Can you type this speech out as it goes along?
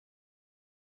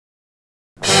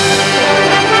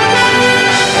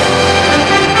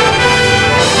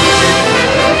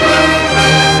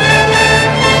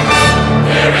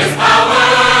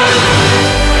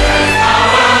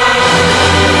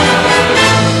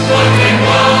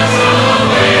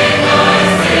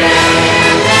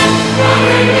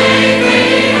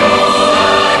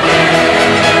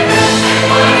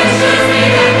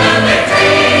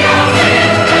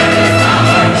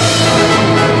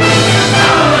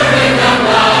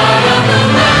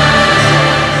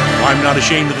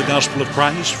ashamed of the gospel of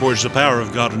Christ, for it is the power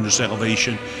of God unto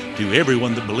salvation to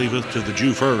everyone that believeth, to the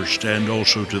Jew first, and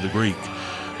also to the Greek.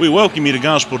 We welcome you to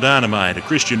Gospel Dynamite, a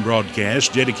Christian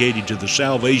broadcast dedicated to the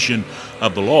salvation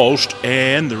of the lost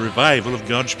and the revival of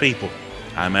God's people.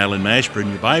 I'm Alan Mashburn,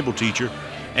 your Bible teacher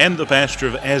and the pastor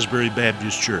of Asbury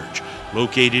Baptist Church,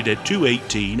 located at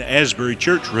 218 Asbury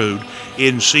Church Road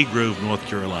in Seagrove, North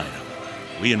Carolina.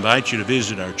 We invite you to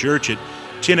visit our church at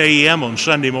 10 a.m. on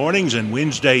Sunday mornings and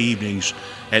Wednesday evenings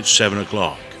at 7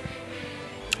 o'clock.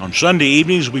 On Sunday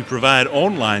evenings, we provide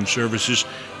online services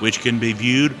which can be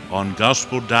viewed on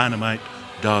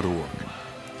gospeldynamite.org.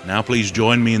 Now please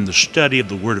join me in the study of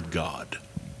the Word of God.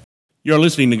 You're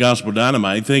listening to Gospel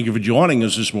Dynamite. Thank you for joining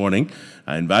us this morning.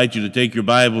 I invite you to take your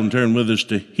Bible and turn with us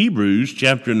to Hebrews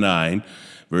chapter 9,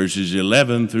 verses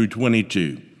 11 through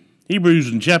 22.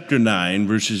 Hebrews in chapter 9,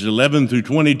 verses 11 through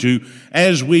 22,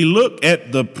 as we look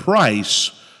at the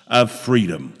price of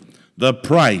freedom. The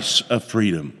price of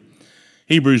freedom.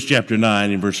 Hebrews chapter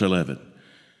 9 and verse 11.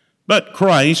 But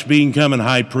Christ, being come an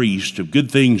high priest of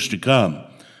good things to come,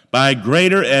 by a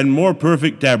greater and more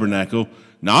perfect tabernacle,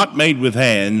 not made with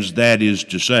hands, that is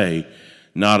to say,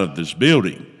 not of this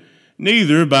building,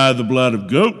 neither by the blood of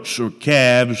goats or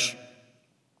calves,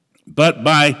 but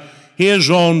by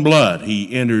his own blood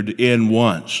he entered in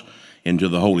once into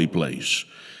the holy place,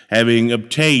 having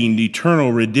obtained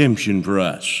eternal redemption for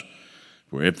us.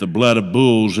 For if the blood of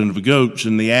bulls and of goats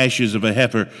and the ashes of a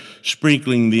heifer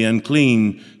sprinkling the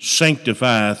unclean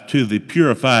sanctifieth to the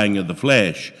purifying of the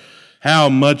flesh, how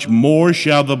much more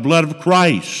shall the blood of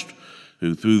Christ,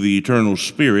 who through the eternal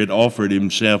Spirit offered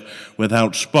himself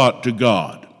without spot to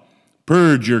God,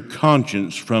 purge your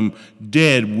conscience from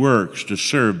dead works to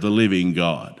serve the living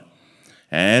God?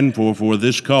 And for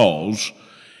this cause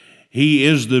he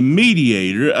is the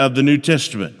mediator of the New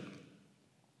Testament,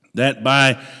 that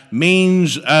by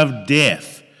means of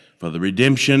death, for the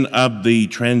redemption of the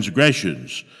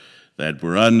transgressions that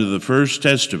were under the first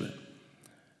testament,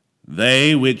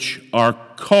 they which are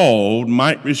called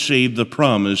might receive the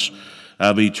promise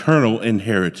of eternal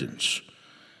inheritance.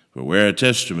 For where a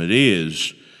testament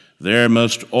is, there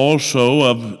must also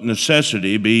of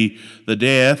necessity be the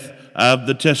death of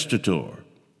the testator.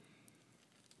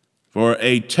 For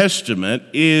a testament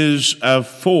is of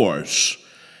force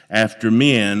after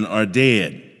men are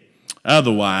dead.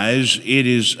 Otherwise it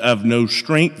is of no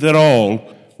strength at all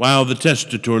while the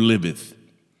testator liveth.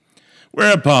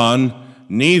 Whereupon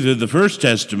neither the first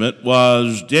testament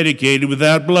was dedicated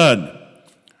without blood.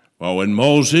 For when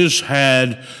Moses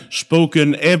had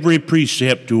spoken every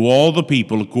precept to all the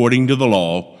people according to the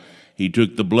law, he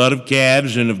took the blood of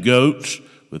calves and of goats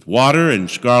with water and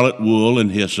scarlet wool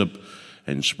and hyssop,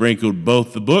 and sprinkled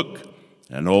both the book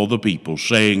and all the people,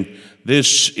 saying,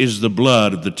 This is the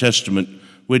blood of the testament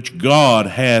which God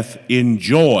hath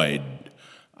enjoined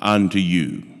unto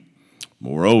you.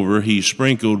 Moreover, he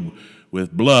sprinkled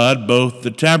with blood both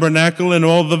the tabernacle and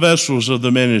all the vessels of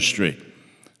the ministry.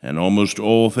 And almost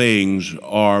all things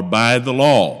are by the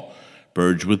law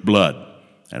purged with blood,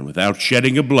 and without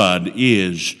shedding of blood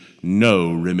is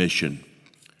no remission.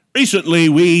 Recently,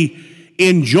 we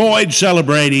enjoyed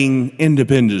celebrating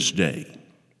Independence Day.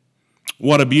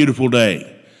 What a beautiful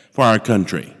day for our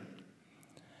country.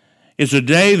 It's a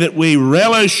day that we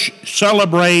relish,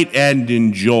 celebrate, and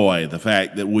enjoy the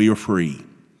fact that we are free.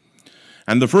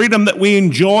 And the freedom that we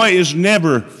enjoy is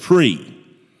never free.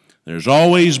 There's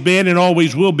always been and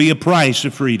always will be a price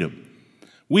of freedom.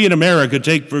 We in America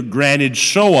take for granted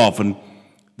so often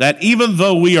that even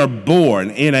though we are born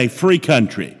in a free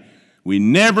country, we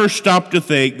never stop to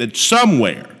think that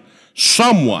somewhere,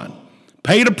 someone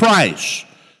paid a price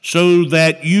so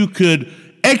that you could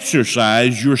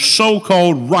exercise your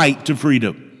so-called right to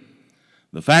freedom.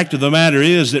 The fact of the matter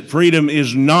is that freedom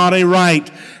is not a right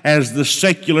as the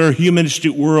secular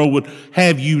humanistic world would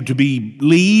have you to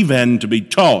believe and to be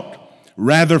taught.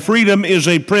 Rather, freedom is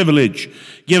a privilege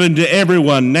given to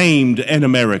everyone named an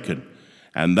American.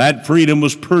 And that freedom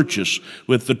was purchased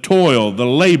with the toil, the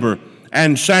labor,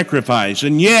 and sacrifice,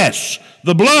 and yes,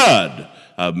 the blood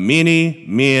of many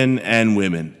men and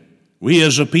women. We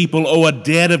as a people owe a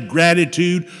debt of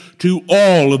gratitude to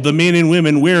all of the men and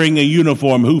women wearing a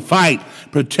uniform who fight,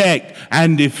 protect,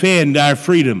 and defend our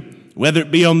freedom, whether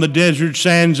it be on the desert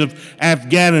sands of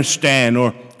Afghanistan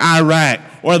or Iraq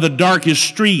or the darkest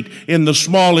street in the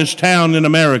smallest town in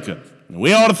America.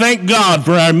 We ought to thank God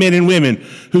for our men and women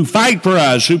who fight for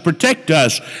us, who protect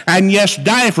us, and yes,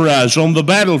 die for us on the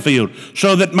battlefield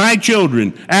so that my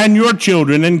children and your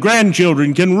children and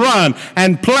grandchildren can run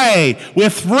and play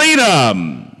with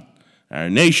freedom. Our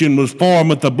nation was formed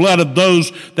with the blood of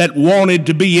those that wanted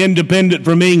to be independent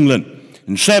from England.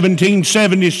 In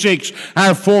 1776,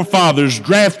 our forefathers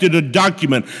drafted a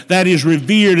document that is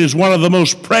revered as one of the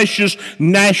most precious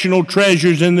national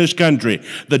treasures in this country,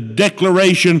 the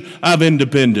Declaration of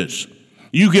Independence.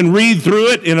 You can read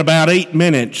through it in about 8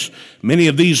 minutes. Many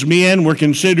of these men were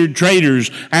considered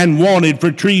traitors and wanted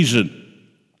for treason.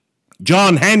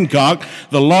 John Hancock,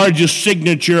 the largest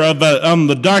signature on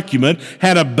the document,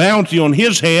 had a bounty on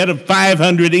his head of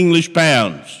 500 English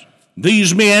pounds.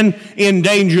 These men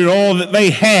endangered all that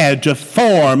they had to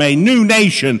form a new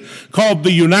nation called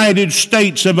the United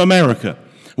States of America.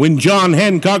 When John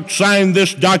Hancock signed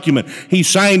this document, he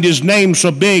signed his name so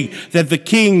big that the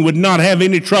king would not have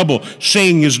any trouble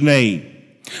seeing his name.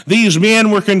 These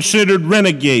men were considered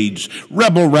renegades,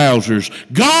 rebel rousers.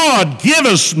 God, give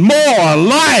us more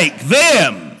like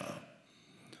them.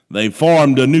 They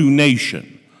formed a new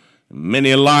nation.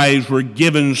 Many lives were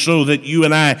given so that you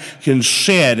and I can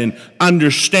sit and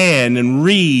understand and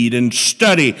read and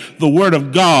study the Word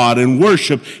of God and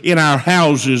worship in our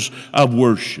houses of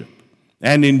worship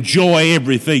and enjoy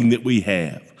everything that we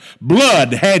have.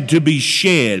 Blood had to be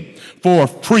shed for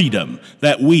freedom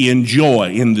that we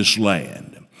enjoy in this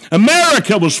land.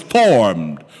 America was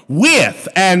formed with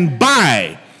and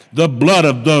by the blood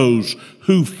of those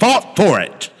who fought for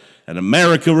it, and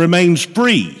America remains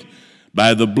free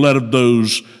by the blood of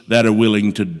those that are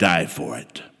willing to die for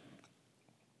it.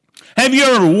 Have you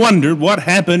ever wondered what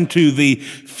happened to the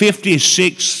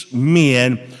 56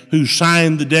 men who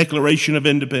signed the Declaration of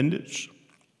Independence?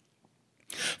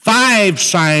 5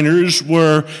 signers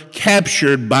were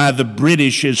captured by the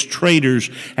British as traitors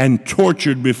and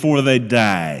tortured before they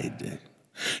died.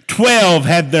 12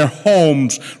 had their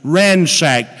homes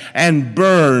ransacked and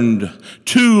burned.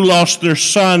 2 lost their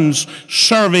sons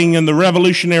serving in the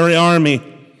Revolutionary Army.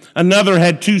 Another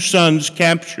had 2 sons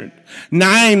captured.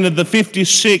 9 of the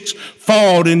 56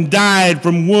 fought and died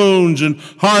from wounds and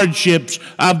hardships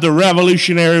of the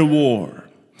Revolutionary War.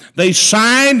 They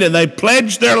signed and they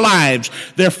pledged their lives,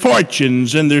 their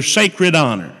fortunes, and their sacred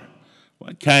honor.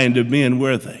 What kind of men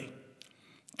were they?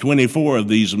 24 of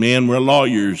these men were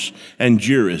lawyers and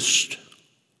jurists.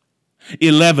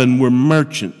 11 were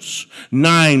merchants.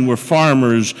 9 were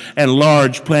farmers and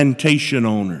large plantation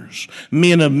owners.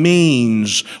 Men of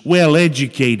means, well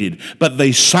educated, but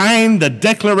they signed the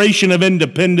Declaration of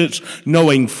Independence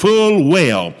knowing full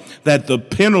well that the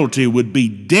penalty would be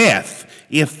death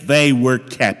if they were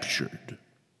captured.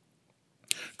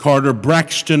 Carter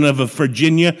Braxton of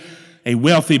Virginia, a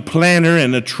wealthy planter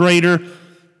and a trader,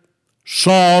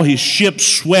 saw his ship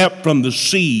swept from the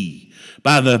sea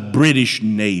by the British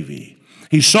Navy.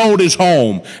 He sold his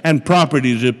home and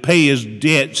property to pay his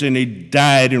debts, and he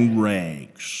died in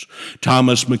rags.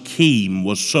 Thomas McKean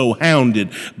was so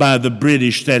hounded by the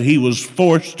British that he was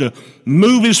forced to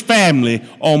move his family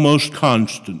almost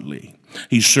constantly.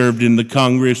 He served in the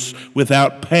Congress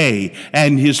without pay,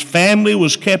 and his family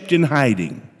was kept in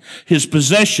hiding. His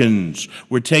possessions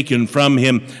were taken from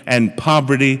him, and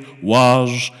poverty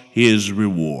was his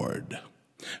reward.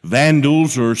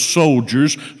 Vandals or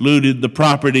soldiers looted the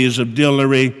properties of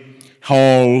Dillery,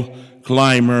 Hall,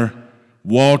 Clymer,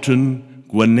 Walton,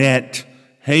 Gwinnett,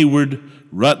 Hayward,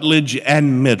 Rutledge,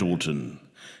 and Middleton.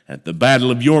 At the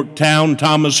Battle of Yorktown,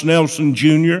 Thomas Nelson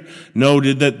Jr.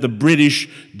 noted that the British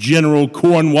General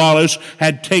Cornwallis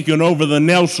had taken over the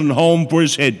Nelson home for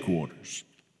his headquarters.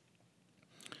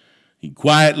 He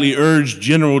quietly urged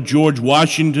General George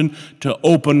Washington to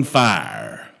open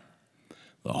fire.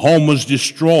 The home was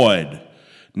destroyed.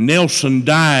 Nelson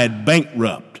died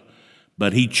bankrupt,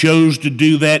 but he chose to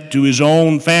do that to his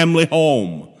own family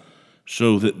home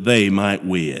so that they might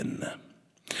win.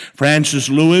 Francis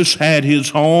Lewis had his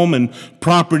home and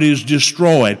properties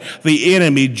destroyed. The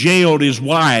enemy jailed his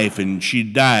wife, and she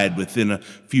died within a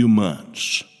few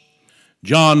months.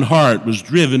 John Hart was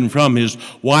driven from his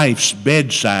wife's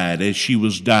bedside as she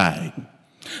was dying.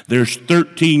 Their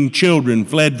 13 children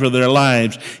fled for their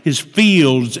lives. His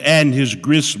fields and his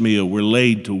gristmill were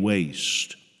laid to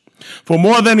waste. For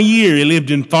more than a year, he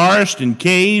lived in forests and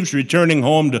caves, returning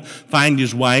home to find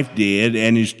his wife dead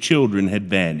and his children had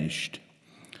vanished.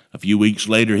 A few weeks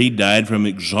later, he died from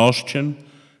exhaustion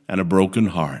and a broken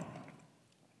heart.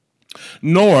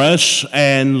 Norris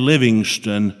and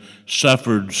Livingston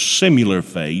suffered similar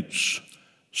fates.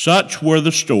 Such were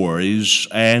the stories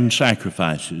and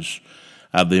sacrifices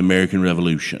of the American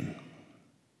Revolution.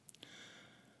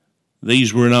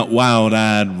 These were not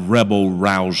wild-eyed,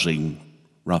 rebel-rousing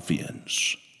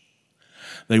ruffians.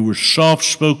 They were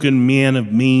soft-spoken men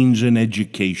of means and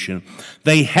education.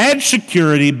 They had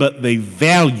security, but they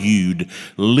valued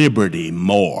liberty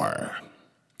more.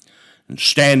 And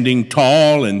standing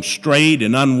tall and straight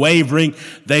and unwavering,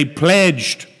 they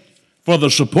pledged for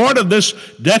the support of this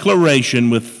declaration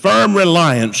with firm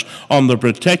reliance on the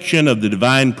protection of the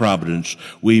divine providence.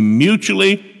 We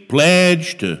mutually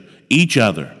pledge to each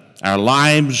other our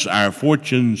lives, our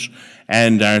fortunes,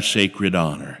 and our sacred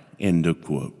honor. End of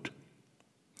quote.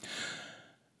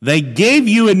 They gave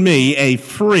you and me a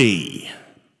free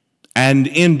and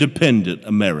independent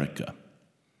America.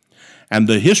 And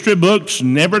the history books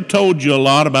never told you a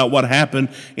lot about what happened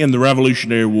in the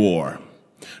Revolutionary War.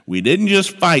 We didn't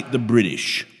just fight the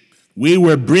British. We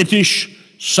were British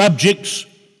subjects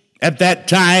at that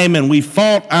time, and we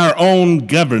fought our own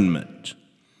government.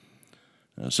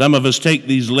 Now, some of us take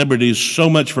these liberties so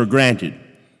much for granted,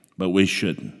 but we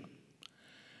shouldn't.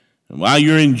 And while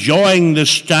you're enjoying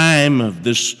this time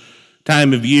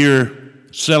of year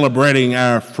celebrating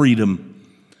our freedom,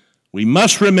 we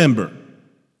must remember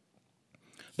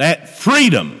that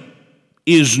freedom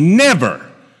is never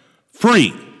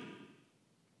free.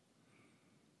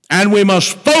 And we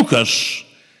must focus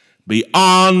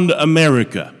beyond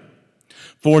America.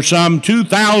 For some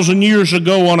 2,000 years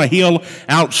ago on a hill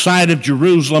outside of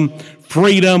Jerusalem,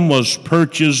 freedom was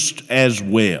purchased as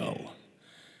well.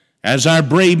 As our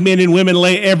brave men and women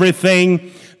lay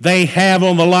everything they have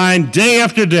on the line day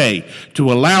after day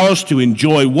to allow us to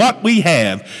enjoy what we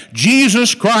have,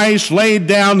 Jesus Christ laid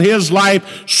down his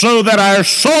life so that our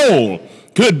soul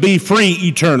could be free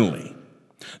eternally.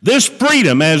 This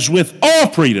freedom, as with all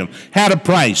freedom, had a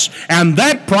price, and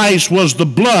that price was the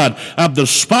blood of the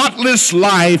spotless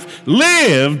life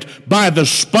lived by the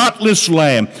spotless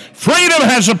Lamb. Freedom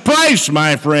has a price,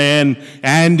 my friend,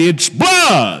 and it's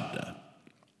blood.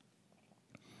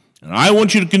 And I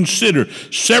want you to consider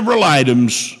several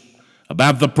items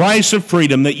about the price of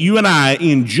freedom that you and I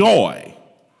enjoy,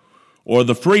 or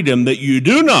the freedom that you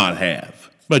do not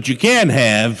have, but you can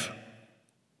have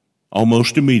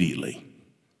almost immediately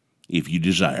if you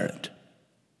desire it.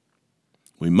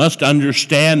 We must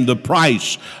understand the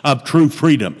price of true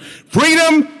freedom.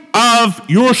 Freedom of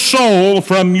your soul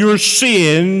from your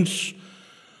sins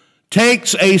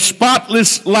takes a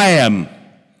spotless lamb.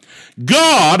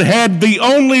 God had the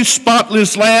only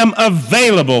spotless lamb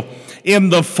available in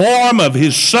the form of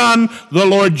his Son, the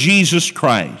Lord Jesus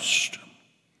Christ.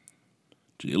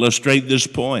 To illustrate this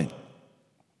point,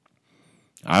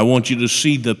 I want you to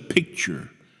see the pictures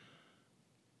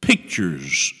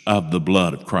of the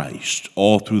blood of Christ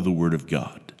all through the Word of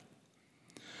God.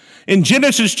 In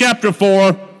Genesis chapter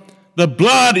 4, the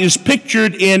blood is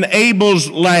pictured in Abel's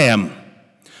lamb.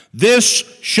 This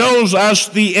shows us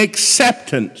the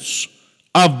acceptance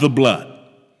of the blood.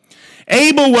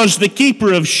 Abel was the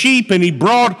keeper of sheep, and he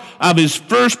brought of his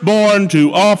firstborn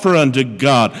to offer unto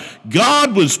God.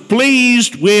 God was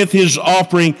pleased with his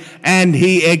offering, and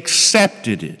he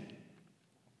accepted it.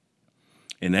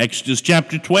 In Exodus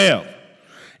chapter 12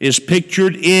 is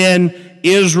pictured in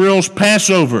Israel's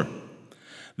Passover.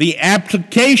 The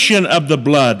application of the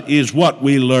blood is what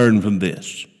we learn from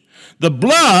this. The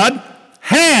blood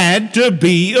had to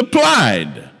be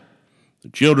applied. The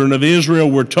children of Israel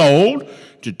were told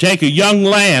to take a young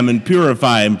lamb and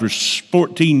purify him for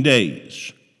 14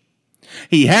 days.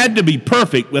 He had to be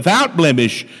perfect, without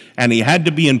blemish, and he had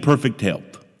to be in perfect health.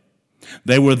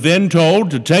 They were then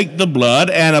told to take the blood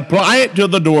and apply it to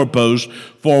the doorpost,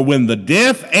 for when the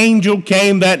death angel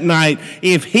came that night,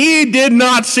 if he did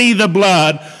not see the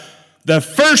blood, the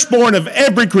firstborn of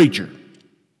every creature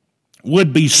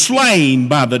would be slain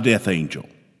by the death angel.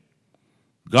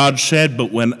 God said,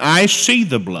 but when I see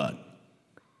the blood,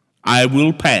 I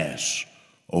will pass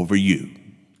over you.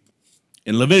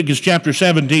 In Leviticus chapter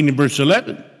 17 and verse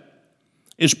 11,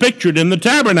 is pictured in the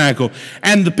tabernacle.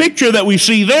 And the picture that we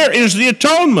see there is the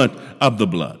atonement of the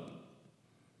blood.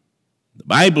 The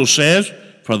Bible says,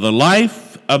 for the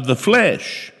life of the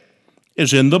flesh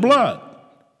is in the blood.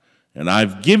 And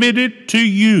I've given it to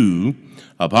you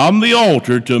upon the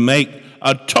altar to make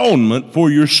atonement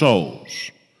for your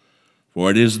souls.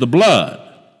 For it is the blood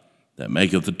that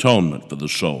maketh atonement for the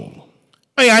soul.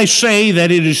 May I say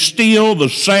that it is still the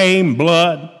same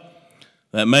blood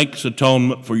that makes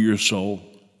atonement for your soul?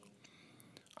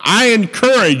 I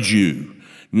encourage you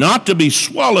not to be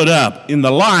swallowed up in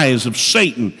the lies of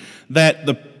Satan that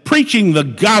the preaching the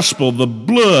gospel, the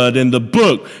blood, and the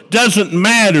book doesn't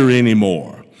matter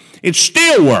anymore. It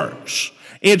still works.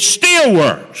 It still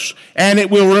works. And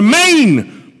it will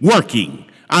remain working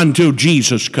until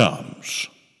Jesus comes.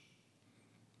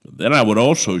 But then I would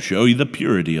also show you the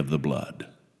purity of the blood.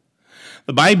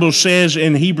 The Bible says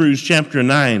in Hebrews chapter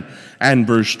 9 and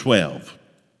verse 12,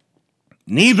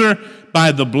 neither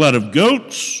by the blood of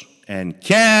goats and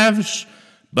calves,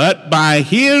 But by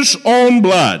his own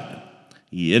blood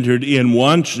he entered in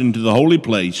once into the holy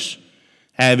place,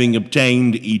 having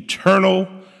obtained eternal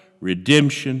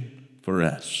redemption for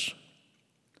us.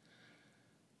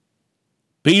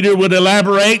 Peter would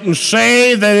elaborate and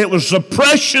say that it was the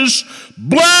precious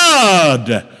blood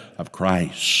of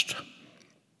Christ.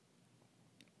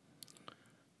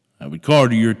 I would call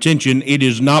to your attention, it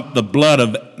is not the blood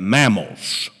of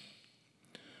mammals.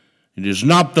 It is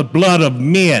not the blood of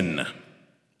men,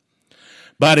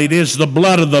 but it is the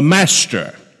blood of the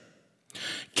Master.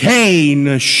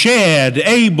 Cain shed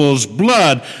Abel's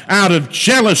blood out of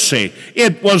jealousy.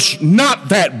 It was not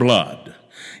that blood.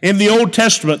 In the Old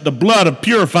Testament, the blood of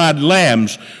purified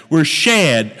lambs were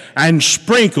shed and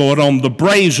sprinkled on the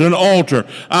brazen altar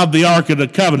of the Ark of the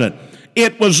Covenant.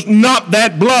 It was not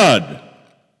that blood.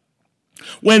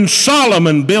 When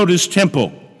Solomon built his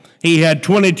temple, he had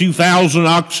 22,000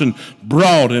 oxen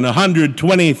brought and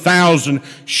 120,000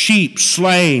 sheep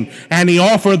slain, and he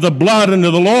offered the blood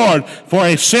unto the Lord for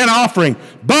a sin offering.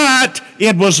 But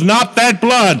it was not that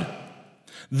blood.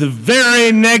 The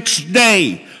very next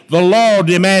day, the Lord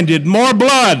demanded more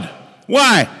blood.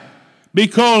 Why?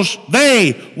 Because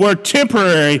they were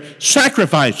temporary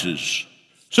sacrifices,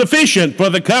 sufficient for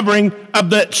the covering of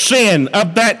the sin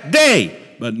of that day,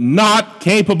 but not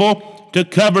capable to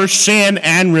cover sin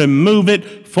and remove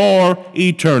it for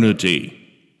eternity.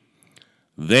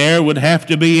 There would have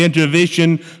to be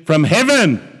intervention from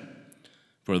heaven,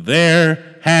 for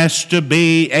there has to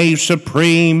be a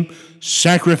supreme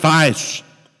sacrifice.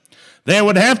 There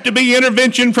would have to be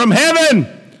intervention from heaven,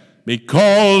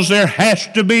 because there has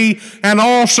to be an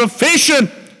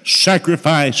all-sufficient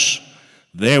sacrifice.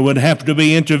 There would have to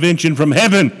be intervention from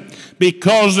heaven,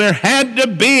 because there had to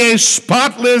be a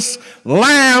spotless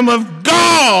Lamb of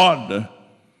God.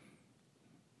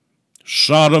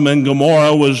 Sodom and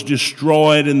Gomorrah was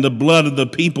destroyed and the blood of the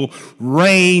people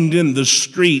reigned in the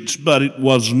streets, but it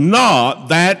was not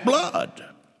that blood.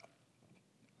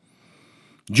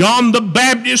 John the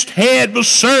Baptist's head was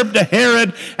served to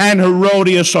Herod and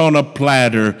Herodias on a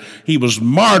platter. He was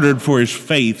martyred for his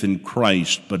faith in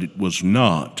Christ, but it was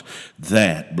not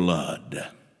that blood.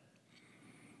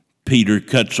 Peter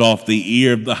cuts off the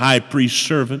ear of the high priest's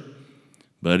servant,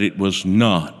 but it was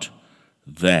not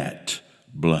that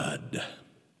blood.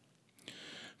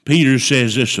 Peter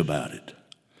says this about it: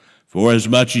 for as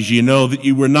much as you know that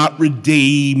you were not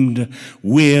redeemed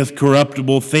with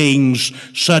corruptible things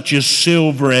such as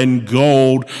silver and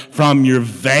gold from your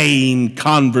vain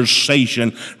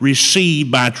conversation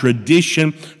received by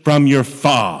tradition from your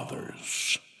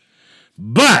fathers,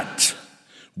 but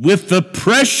with the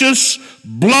precious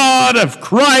blood of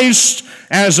Christ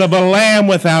as of a lamb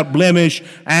without blemish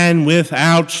and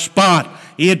without spot.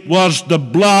 It was the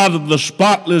blood of the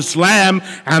spotless Lamb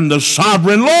and the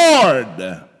sovereign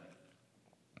Lord.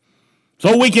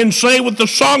 So we can say with the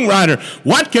songwriter,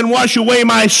 what can wash away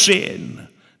my sin?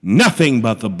 Nothing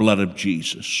but the blood of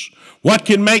Jesus. What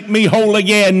can make me whole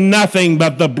again? Nothing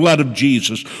but the blood of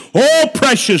Jesus. Oh,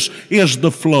 precious is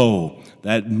the flow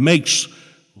that makes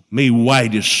me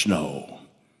white as snow.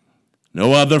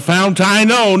 No other fount I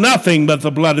know, nothing but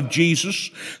the blood of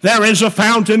Jesus. There is a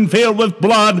fountain filled with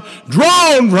blood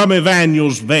drawn from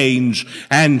Emmanuel's veins,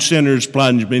 and sinners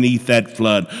plunged beneath that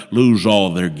flood lose all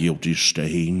their guilty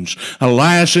stains.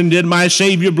 Alas, and did my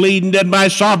Savior bleed, and did my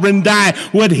sovereign die,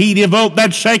 would he devote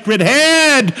that sacred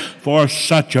head for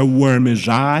such a worm as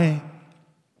I?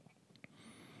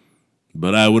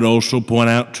 But I would also point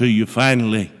out to you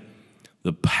finally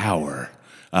the power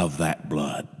of that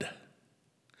blood.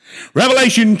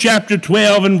 Revelation chapter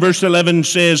 12 and verse 11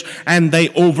 says, and they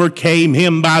overcame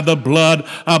him by the blood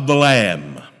of the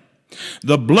Lamb.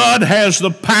 The blood has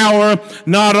the power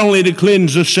not only to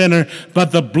cleanse the sinner,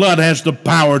 but the blood has the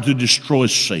power to destroy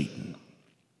Satan.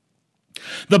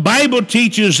 The Bible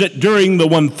teaches that during the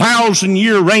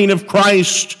 1,000-year reign of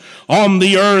Christ on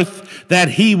the earth, that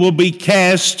he will be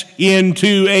cast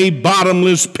into a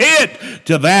bottomless pit.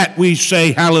 To that we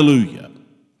say hallelujah.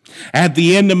 At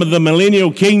the end of the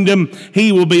millennial kingdom,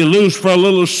 he will be loose for a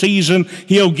little season.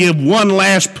 He'll give one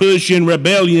last push in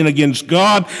rebellion against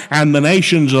God and the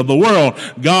nations of the world.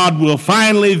 God will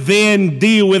finally then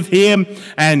deal with him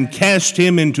and cast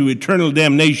him into eternal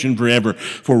damnation forever.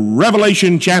 For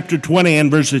Revelation chapter 20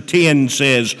 and verse 10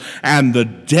 says, and the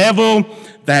devil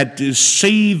that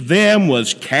deceived them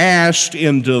was cast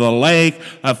into the lake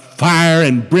of fire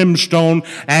and brimstone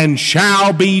and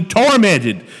shall be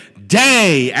tormented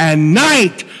day and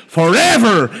night,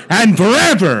 forever and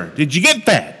forever. Did you get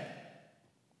that?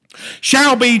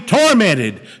 Shall be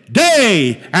tormented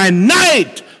day and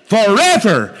night,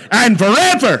 forever and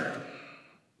forever.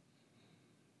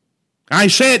 I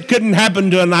say it couldn't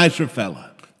happen to a nicer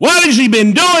fella. What has he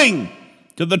been doing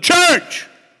to the church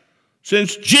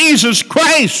since Jesus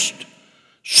Christ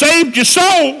saved your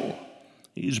soul?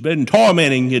 He's been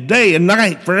tormenting you day and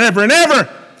night forever and ever.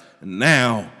 And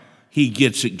now he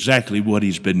gets exactly what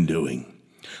he's been doing.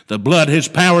 The blood has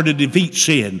power to defeat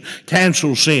sin,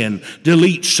 cancel sin,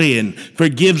 delete sin,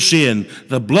 forgive sin.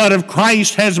 The blood of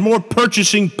Christ has more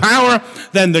purchasing power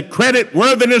than the credit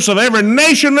worthiness of every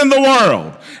nation in the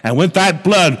world. And with that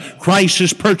blood, Christ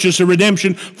has purchased a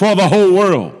redemption for the whole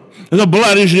world. The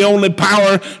blood is the only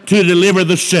power to deliver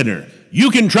the sinner. You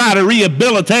can try to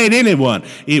rehabilitate anyone.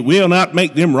 It will not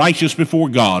make them righteous before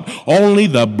God. Only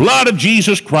the blood of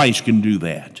Jesus Christ can do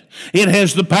that. It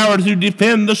has the power to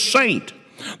defend the saint.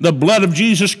 The blood of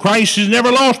Jesus Christ has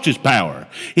never lost its power.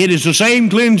 It is the same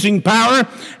cleansing power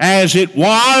as it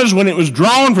was when it was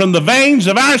drawn from the veins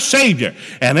of our Savior.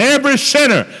 And every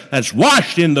sinner that's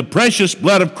washed in the precious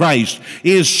blood of Christ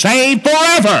is saved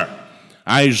forever.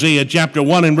 Isaiah chapter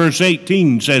 1 and verse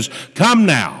 18 says, come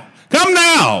now,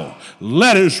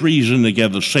 let us reason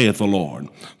together, saith the Lord.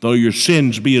 Though your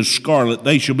sins be as scarlet,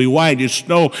 they shall be white as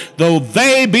snow. Though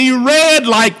they be red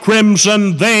like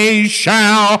crimson, they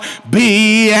shall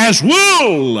be as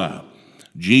wool.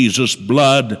 Jesus'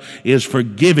 blood is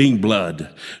forgiving blood.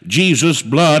 Jesus'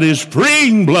 blood is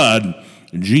freeing blood.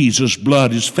 Jesus'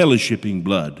 blood is fellowshipping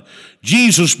blood.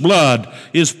 Jesus' blood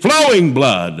is flowing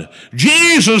blood.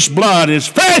 Jesus' blood is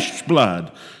fresh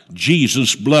blood.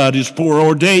 Jesus' blood is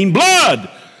foreordained blood.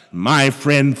 My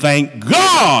friend, thank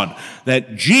God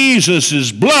that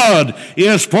Jesus' blood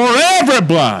is forever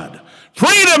blood.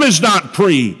 Freedom is not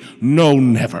free. No,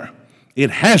 never. It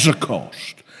has a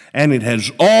cost, and it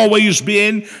has always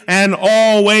been and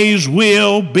always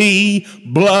will be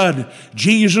blood.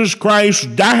 Jesus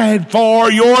Christ died for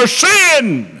your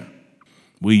sin.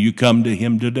 Will you come to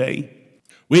him today?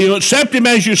 Will you accept him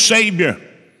as your Savior?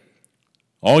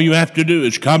 All you have to do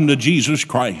is come to Jesus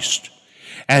Christ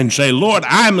and say, Lord,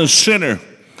 I'm a sinner.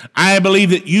 I believe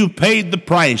that you paid the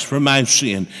price for my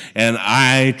sin, and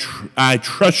I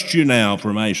trust you now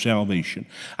for my salvation.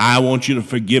 I want you to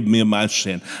forgive me of my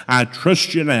sin. I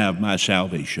trust you now of my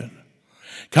salvation.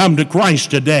 Come to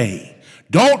Christ today.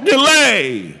 Don't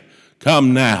delay.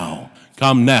 Come now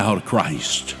to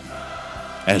Christ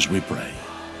as we pray.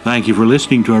 Thank you for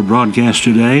listening to our broadcast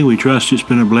today. We trust it's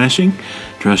been a blessing.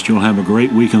 Trust you'll have a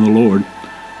great week in the Lord.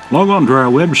 Log on to our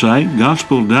website,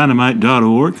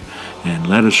 gospeldynamite.org, and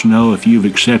let us know if you've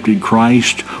accepted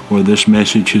Christ or this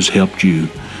message has helped you.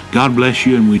 God bless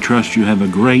you, and we trust you have a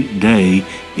great day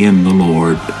in the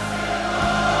Lord.